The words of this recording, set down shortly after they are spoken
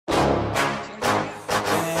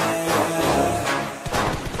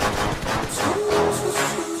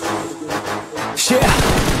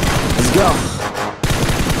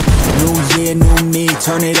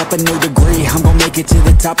turn it up a new degree. I'm gon' make it to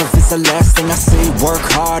the top if it's the last thing I see. Work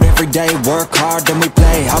hard every day, work hard, then we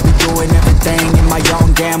play. I'll be doing everything in my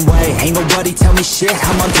own damn way. Ain't nobody tell me shit,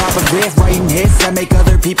 I'm on top of it. Writing hits that make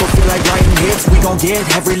other people feel like writing hits. We gon' get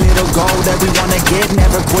every little goal that we wanna get.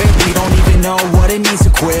 Never quit, we don't even know what it means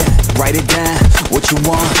to quit. Write it down, what you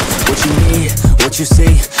want, what you need, what you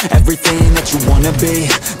see, everything that you wanna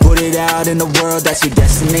be. Put it out in the world, that's your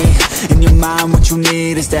destiny. In your mind, what you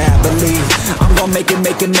need is that belief. I'm gon' make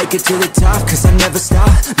it to the top, cause I never stop.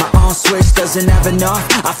 My own switch doesn't have enough.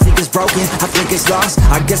 I think it's broken, I think it's lost.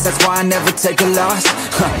 I guess that's why I never take a loss.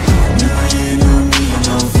 New year, new me,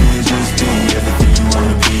 no fear, just be everything you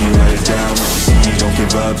wanna be. Write it down, what you see, don't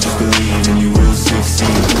give up, just believe and you will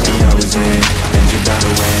succeed. Put the hours in, and you're bound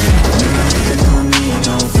to win. New year, new me,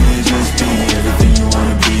 no fear, just be everything you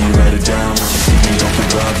wanna be. Write it down, what you see, don't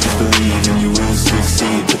give up, just believe and you will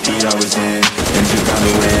succeed. Put the hours in, and you're bound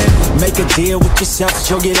to win. Make a deal with yourself that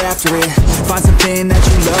you'll get after it. Find something that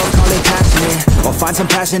you love, call it passionate. Or find some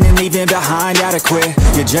passion and leave it behind, adequate.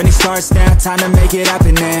 Your journey starts now, time to make it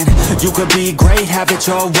happen then. You could be great, have it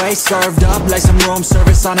your way. Served up like some room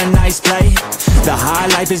service on a nice plate. The high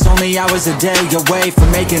life is only hours a day away from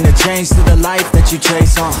making a change to the life that you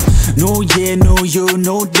chase. New year, new you,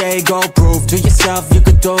 new day. Go prove to yourself you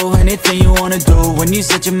could do anything you wanna do. When you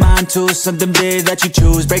set your mind to something big that you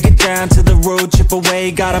choose, break it down to the root, chip away,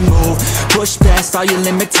 gotta move. Push past all your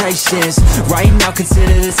limitations. Right now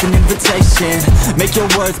consider this an invitation. Make your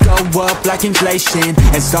worth go up like inflation,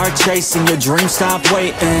 and start chasing your dreams, stop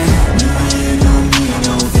waiting. New year, new me,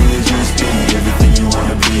 no fear, just be everything you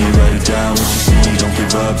wanna be. Write it down, what you see, don't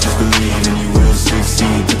give up, just believe and you will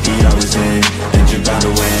succeed. Put the hours in, and you're bound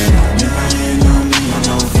to win. New year, new me,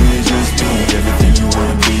 no fear, just be everything you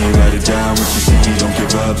wanna be. Write it down, what you see, don't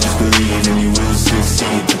give up, just believe and you will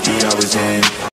succeed. Put the hours in.